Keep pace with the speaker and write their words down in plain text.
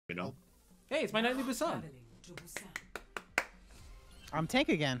You know. Hey, it's my nightly Busan. I'm tank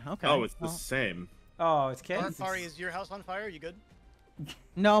again. Okay. Oh, it's the same. Oh, it's Ken. Sorry, is your house on fire? You good?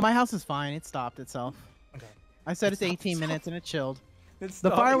 No, my house is fine. It stopped itself. Okay. I set it to 18 minutes and it chilled. The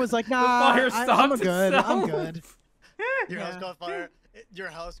stopped. fire was like, nah, fire I'm good. itself. I'm good. Your house caught fire. Your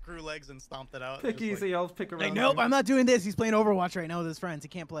house grew legs and stomped it out. Pick Just easy, I'll pick around. Like, nope, you. I'm not doing this. He's playing Overwatch right now with his friends. He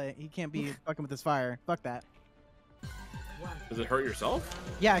can't play. He can't be fucking with this fire. Fuck that. Does it hurt yourself?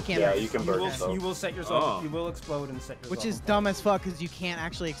 Yeah, I can't. Yeah, hurt you can burn yourself. You will set yourself. Oh. You will explode and set yourself. Which is dumb as fuck because you can't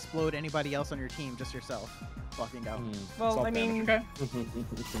actually explode anybody else on your team, just yourself. Fucking dumb. Well, I mean,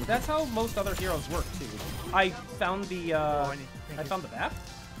 that's how most other heroes work too. I found the I found the map.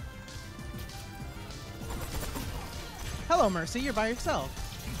 Hello, Mercy. You're by yourself.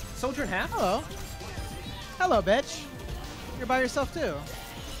 Soldier in half. Hello. Hello, bitch. You're by yourself too.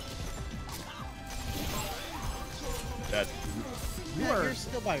 That. You're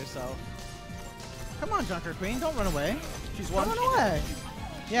still by yourself. Come on, Junker Queen. Don't run away. She's Don't one. run away.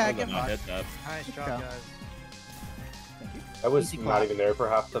 Yeah, I Did get not fucked. hit that. Nice Go. job, guys. I was Easy not clap. even there for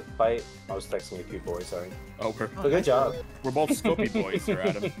half the fight. I was texting you two boys, sorry. Oh, But good job. we're both Scopy boys here,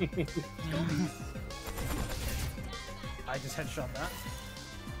 Adam. I just headshot that.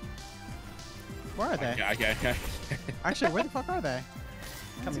 Where are they? Yeah. Actually, where the fuck are they?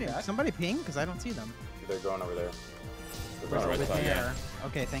 Coming back. Somebody ping? Because I don't see them. They're going over there. They're Right going over over side, there. yeah.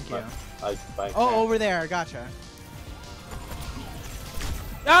 Okay, thank you. Bye. Oh, over there. Gotcha.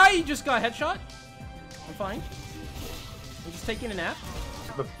 Ah, you just got headshot. I'm fine. I'm just taking a nap.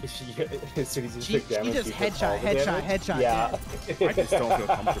 As soon as you She took damage, just you took all headshot, the headshot, damage. headshot. Yeah. I just don't feel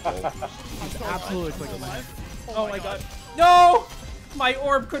comfortable. Absolutely quick. Oh my god. No! My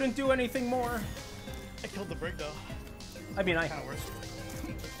orb couldn't do anything more. I killed the brig though. I mean, I Kind of worse.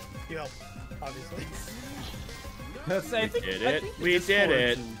 You helped, obviously. I think, did I it. think We did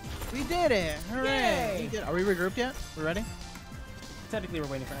it. We did it. Hooray. Yay. We did. Are we regrouped yet? We ready? Technically, we're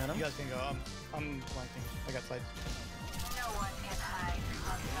waiting for Adam. You guys can go. I'm flanking. I got sights.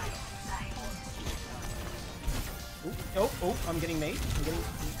 Oh, I'm getting made.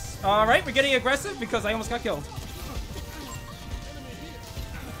 All right, we're getting aggressive because I almost got killed.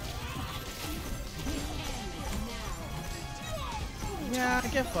 Yeah,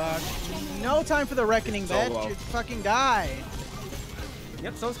 get fucked. No time for the reckoning, bitch. Solo. You fucking die.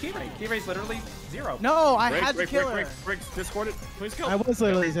 Yep, so is Keyray. Keyray's literally 0. No, I had to Break, kill her. break, Discord it. Please kill. I was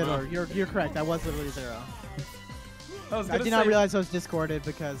literally 0. You're correct. I was literally 0. I did not realize I was discorded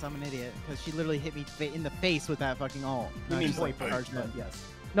because I'm an idiot. Because she literally hit me in the face with that fucking ult. You mean just, point like, first, charged but in. yes.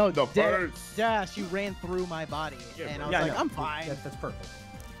 No, The birds. Dash, you ran through my body. Yeah, And I bro. was Yeah, like, no, I'm fine. That's purple.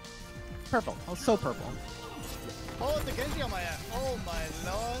 Purple. I was so purple. Oh, it's a Genji on my ass. Oh my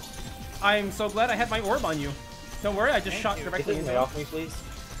lord. I'm so glad I had my orb on you. Don't worry, I just Thank shot you. directly Get into this him. off me, please.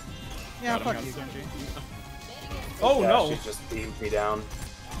 Yeah, Got him, fuck you, got Genji. Oh Yeah, no. She just beamed me down.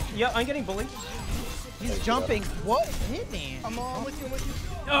 Yeah, I'm getting bullied. He's Thank you. jumping. What hit me? I'm with you. I'm with you.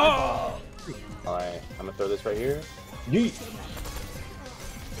 Oh! Alright, I'm gonna throw this right here. Yeet!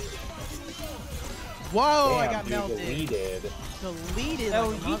 Whoa, Damn, I got dude, melted. deleted. Deleted. El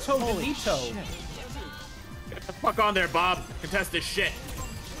like a Hito holy Delito. shit. Get the fuck on there, Bob. Contest this shit.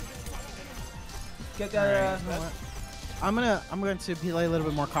 Get Alright, that. you know what? I'm going to play a little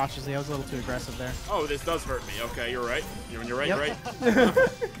bit more cautiously. I was a little too aggressive there. Oh, this does hurt me. Okay, you're right. You're right. Yep. You're right.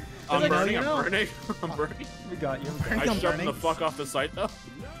 I'm like, burning. you know. I'm burning. I'm burning. We got you. I I'm shoved burning. the fuck off the site though.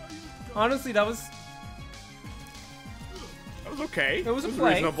 Honestly, that was That was okay. It was a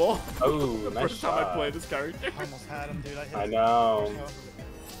play. reasonable. Oh, nice First time I shot. played this character. I almost had him, dude. I hit I him. know.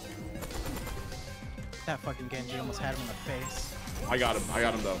 That fucking Genji almost had him in the face. I got him. I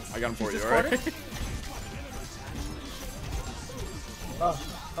got him though. I got him for you. She's All right. discorded?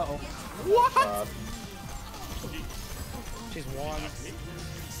 Uh-oh. What? She's one.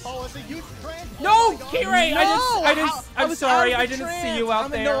 Oh, it's a huge trans. No, Keyray! No! I'm sorry, I didn't see you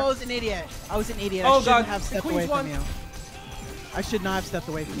out there. No, I was an idiot. I was an idiot. Oh, I shouldn't God, have the stepped Queen's away won. from you. I should not have stepped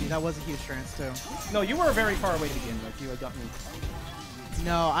away from you. That was a huge trance, too. No, you were very far away to begin with. You had got me.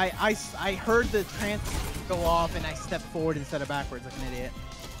 No, I heard the trance go off, and I stepped forward instead of backwards like an idiot.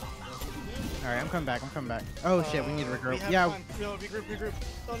 All right, I'm coming back. Oh, shit, we need to regroup. We have Yeah, time. No, regroup.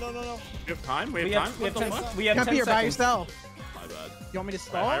 No. We have time. We We have have, time. we have What the 10, fuck? we you have can't 10 be here by seconds. yourself. My bad. You want me to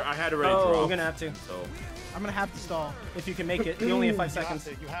stall? I had already Oh, dropped. we're gonna have to. So I'm gonna have to stall. If you can make it. You only have 5 You seconds.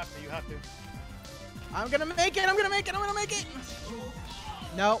 have to. You have to. I'm gonna make it. I'm gonna make it.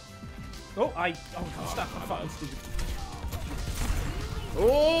 No. Oh, stop. I'm fucking stupid.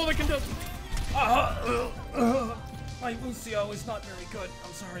 oh, the contest. My Lucio is not very good.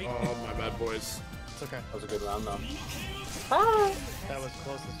 I'm sorry. Oh, my bad, boys. It's okay. That was a good round though. That was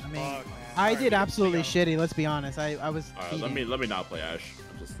close as I mean, fuck, man. I Alright, did absolutely hang shitty. Let's be honest. I was. Alright, feeding. let me not play Ash.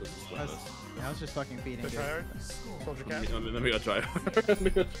 Let's just win I was, this. yeah, I was just fucking feeding. on. Dude. Try hard. Soldier cat. Let me go try. Let me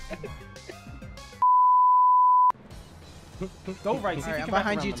go try. Go right. See if Alright, you I'm can wrap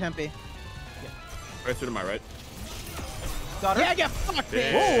behind around you, them. Tempe. Right through to my right. Got her. Yeah, get fucked,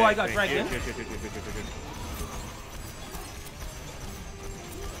 bitch. Whoa, I got Thank dragged you. in.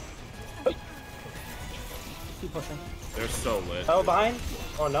 Keep pushing. They're so lit. Oh, behind?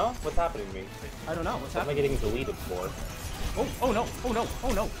 Oh no? What's happening to me? I don't know. What's What am I happening? getting deleted for? Oh, oh no. Oh no.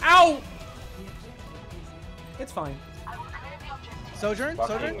 Oh no. Ow! It's fine. Sojourn?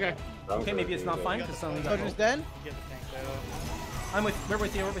 Sojourn? Okay. Okay, maybe it's not fine because suddenly got Sojourn's dead? You get the tank though. We're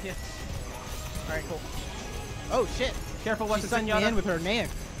with you. We're with you. Alright, cool. Oh shit. Careful what She to sucked send me you in with her nail.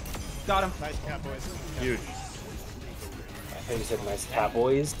 Got him. Nice cat, boys. Huge. I think you said nice cat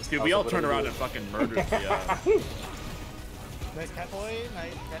boys. Dude, we all turned around and fucking murdered the. Nice cat boy.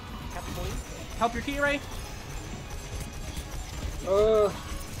 Nice cat boy. Help your key, Ray. Help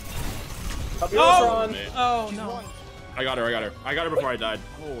you Oh! Ultron. Oh She's no. one. I got her. I got her before I died.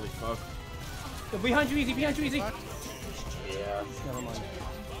 Holy fuck. Behind you, easy. Behind you, easy. Yeah. Never mind.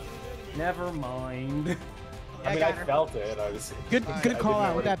 Never mind. I mean, I felt it. I was. Good I good didn't call know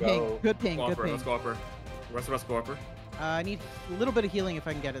out with where that to ping. go. Good ping, Go good up her. ping. Let's go up her. Rest of us go up her. I need a little bit of healing if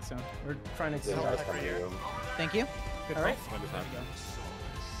I can get it soon. We're trying to. Yeah, Silver I was tech coming right to here. you. Thank you. Good All right. When does that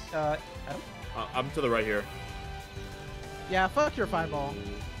Adam? I'm to the right here. Yeah, fuck your fireball.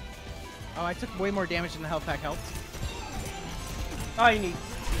 Oh, I took way more damage than the health pack helped. Oh, you need.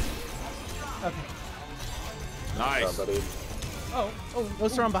 Okay. Nice. What's up, buddy? Oh. Oh.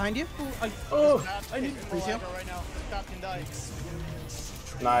 Those are on behind you? Oh, I need Please heal. right now. Stop and die.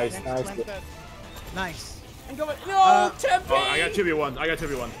 nice, Next nice. plant dead. Nice. I'm going. No, Tempe. Oh, I got 2v1. I got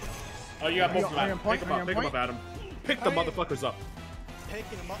 2v1. Oh, you got both of Are you them. on point? Pick them Are you up. on Pick them point? up, Adam. Pick the Alright. motherfuckers up.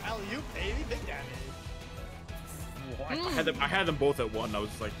 Taking him up. Alley-oop, baby. Big damage. I had them both at one. I was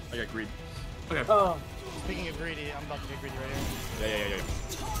like, I got greedy. Okay. Oh, Speaking of greedy, I'm about to get greedy right here.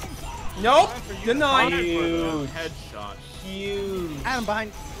 Yeah. Nope. Time for you to Denied. huge, Headshot. huge. Adam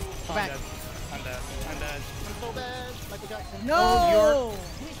behind. Go I'm back. dead. I'm dead. I'm dead. I'm so dead. Michael Jackson. No!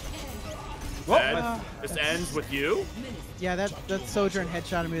 Ed, this ends with you. Yeah, that Sojourn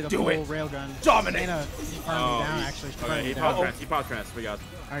headshotted me with a Do full it. railgun. Dominate. Dana burned me down, actually. She burned Okay, me he down. paused trans. He paused trans. We got.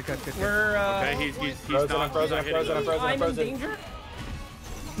 Alright, good, good, good. We're. Okay, he's Frozen, not. I'm frozen, I'm he's not frozen, I'm hitting frozen, I'm I'm in frozen. danger.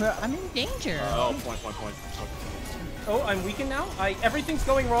 I'm in danger. Oh, point. Oh, I'm weakened now. Everything's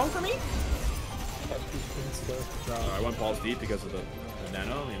going wrong for me. I went balls deep because of the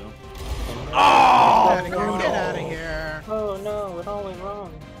nano, you know. Get out of here. Oh no, it all went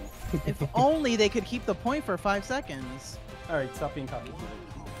wrong. If only they could keep the point for 5 seconds. All right, stop being cocky.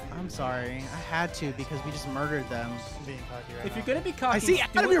 I'm sorry. I had to because we just murdered them. I'm being cocky right If now. you're gonna be cocky, I see do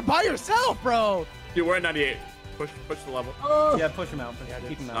Adam, it- you're by yourself, bro. Dude, we're at 98. Push the level. Yeah, push him out.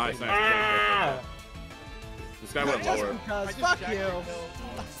 Keep him out. Nice. Ah! This guy went lower. Because I just fuck jacked you. your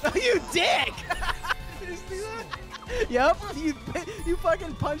kill. You dick! Did you see that? Yep. You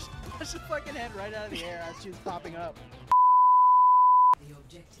fucking punched the fucking head right out of the air as she was popping up.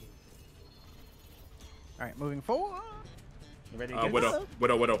 All right, moving forward. You ready to get Widow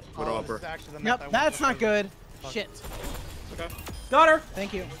Oh, upper. this is actually the map I Nope, want that's to not play. good. Shit. Okay. Got her.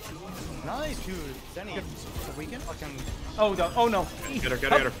 Thank you. Nice, dude. Zenny. The weekend? Fucking. Oh no. Oh no. Get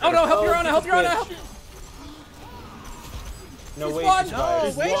her. Oh no! Help your Oh, Honor! Help your Honor! bitch. Help your... No He's way won. she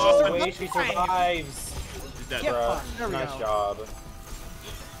survives. No way she No way she survives. survives. He's dead. Get Bruh, fucked. There we nice go. job.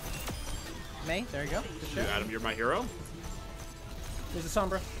 May, there you go. Good Dude, shit. Adam, you're my hero. There's a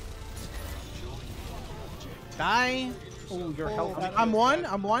Sombra. Die. Oh, your health. I'm one.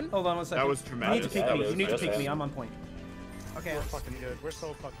 Hold on one second. That was You need to tremendous. pick That me. was You need to pick me. awesome. I'm on point. Okay. We're fucking good. We're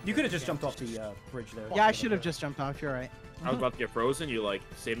so fucking You good. could have just jumped off the bridge there. Yeah, I should have just jumped off. You're right. I was about to get frozen. You like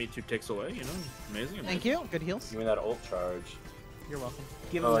saved me 2 ticks away. You know, amazing. Thank you. Good heals. Give me that ult charge. You're welcome.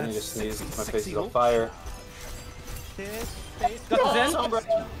 Give Oh, him I need that to sneeze. My sexy face is on ult. fire. Kiss, face. Got the Zen. Sombra.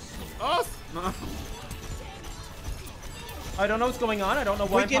 Oh. No. I don't know what's going on. I don't know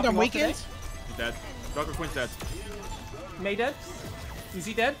why Weekend. I'm I'm popping off weekend. He's dead. Dr. Quinn's dead. today. May dead. Is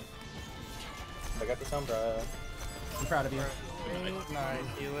he dead? I got the Sombra. I'm proud of you. Nice.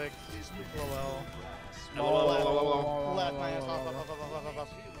 Helix. Lol. LOL. Left my ass off,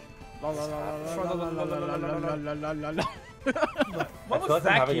 off. What I feel was like I'm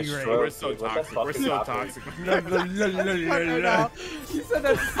that having a key rate? stroke. We're so dude. What the toxic. fuck We're is so happening? toxic. You said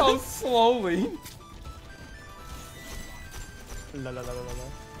that so slowly.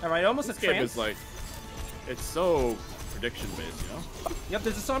 Alright, almost a This game trance. is like, it's so prediction based, you know. Yep,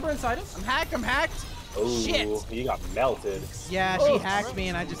 there's a Sombra inside us. I'm hacked. I'm hacked. Oh, Shit. you got melted. Yeah, she hacked me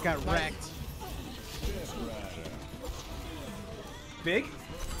and I just got wrecked. Big.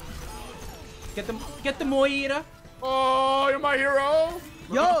 Get the Moira. Oh, you're my hero.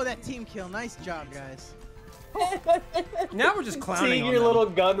 Yo, that team kill. Nice job, guys. Now we're just clowning Seeing on your them. little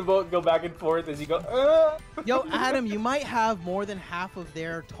gunboat go back and forth as you go. Yo, Adam, you might have more than half of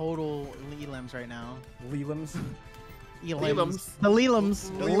their total elims right now. Leelums. Elims. The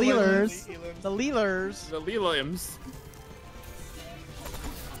Lelums. The Leelers. Elims. The Leelers. The Liliums.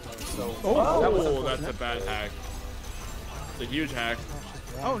 So, Oh, that was Oh, that's unfortunate. a bad hack. It's a huge hack.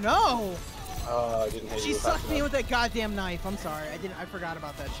 Oh no! I didn't hit She you sucked fast me enough. with that goddamn knife. I'm sorry. I forgot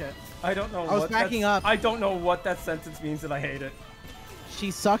about that shit. I don't know. I was what backing that's- up. I don't know what that sentence means, and I hate it.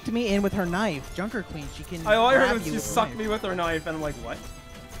 She sucked me in with her knife. Junker Queen. She can. All I heard grab was you she with her sucked knife. me with her knife, and I'm like, what?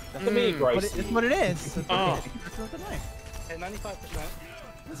 That's a me, But Gracie. it's what it is. That's what Oh. it is. That's what the knife. At 95%.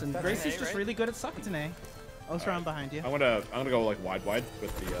 Listen, That's Gracie's an A, just right? really good at sucking. It's an A. O's around behind you. I'm gonna go like wide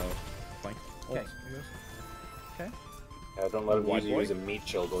with the flank. Okay. Okay. Yeah, don't let him Wide use you boy. as a meat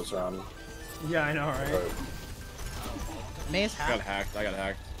shield goes around. Yeah, I know, right? May's I got hacked. hacked. I got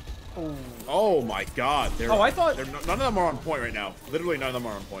hacked. Oh. Oh my god. Oh, I thought- none of them are on point right now. Literally none of them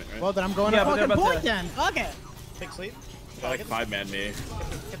are on point, right? Well, then I'm going Yeah, to but they're fucking about point to- then. Fuck it. Take sleep. They're like 5-man me. Get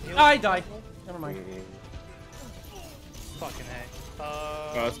the heal. I died. Never mind. Fucking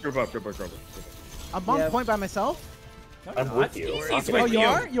A. Let's group up. I'm on Yeah. point by myself. No, I'm you're with not. you. He's Fuck it. with Oh, you you.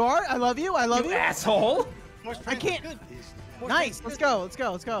 are? You are? I love you. I love You you. asshole. More I strength, can't. good. More Nice. strength, Let's good. go. Let's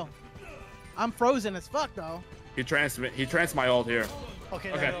go. Let's go. I'm frozen as fuck though. He trans my ult here.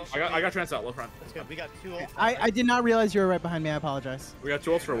 Okay, Okay, no, I got trans out. Left front. That's good. We got 2 ults. I did not realize you were right behind me. I apologize. We got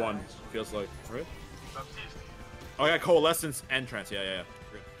 2 ults for 1. Feels like right. Oh, I got coalescence and trans. Yeah.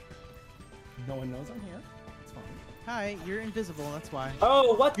 Great. No one knows I'm here. It's fine. Hi, you're invisible. That's why.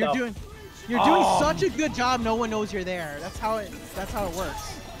 Oh, what You're the? doing such a good job. No one knows you're there. That's how it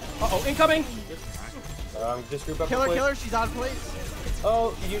works. Uh-oh, incoming! Just group up. Killer, quick. killer. She's out of place.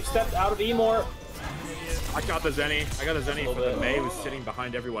 Oh, you stepped out of Emor. I got the Zenny. For the bit. Mei who's sitting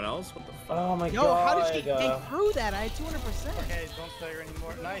behind everyone else. What the fuck? Oh my Yo, god. how did she get through that? I had 200%. Okay, don't stagger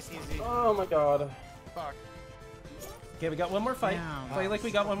anymore. Nice, easy. Oh my god. Fuck. Okay, we got one more fight. Damn. Play like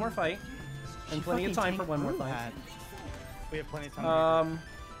we got one more fight. And She plenty of fucking time for tanked one more through fight. that. We have plenty of time.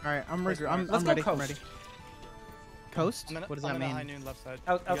 All right, I'm Let's ready. I'm go ready. coast. I'm ready. Coast? I'm in, What does I'm that in a high mean? noon left side.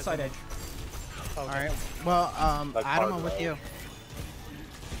 Outside You edge. guys- Oh, All okay. right. Well, Like Adam, hard I'm with right. you.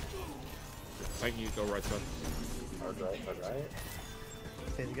 Thank you. Go right side. Alright.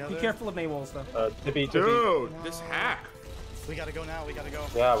 Stay together. Be careful of Maywolves, though. Tippy. Dude, this hack. We gotta go now. We gotta go.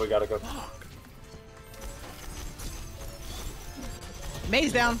 Yeah, we gotta go.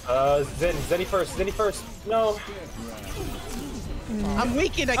 May's down. Zenny first. No. I'm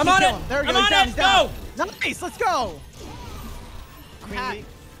weakened. I I'm keep on killing it. him. There we I'm go. He's on down. it. He's down. Nice. Let's go. Queen Hack. Lee.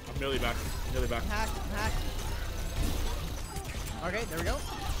 I'm nearly back. Hack. Okay, there we go.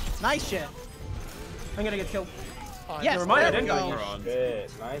 Nice shit. I'm gonna get killed. Yes, Never mind, I there didn't we go. go. We're on.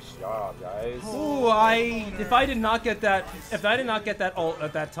 Shit. Nice job, guys. Ooh, if I did not get that ult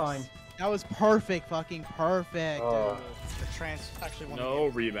at that time. That was perfect. Fucking perfect. Oh. The trance actually won No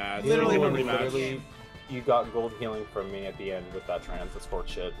rematch. Literally no one rematch. You got gold healing from me at the end with that trans. That's sport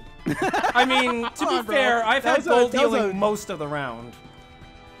shit. I mean, to Come be on, bro. fair, I've That had was gold that was healing most of the round.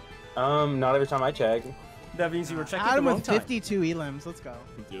 Not every time I check. That means you were checking Adam the wrong with time. 52 elims. Let's go.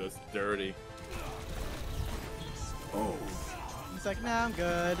 Dude, that's dirty. Oh. He's like, nah, I'm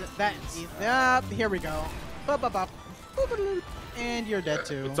good. Yep, here we go. Bop. Boop-a-doop. And you're dead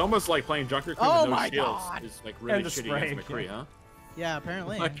too. It's almost like playing Junker Queen Oh with no my shields. God. It's like really And the shitty spray, against McCree, huh? Yeah,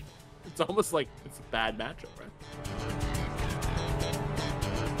 apparently. Like, it's almost like it's a bad matchup, right?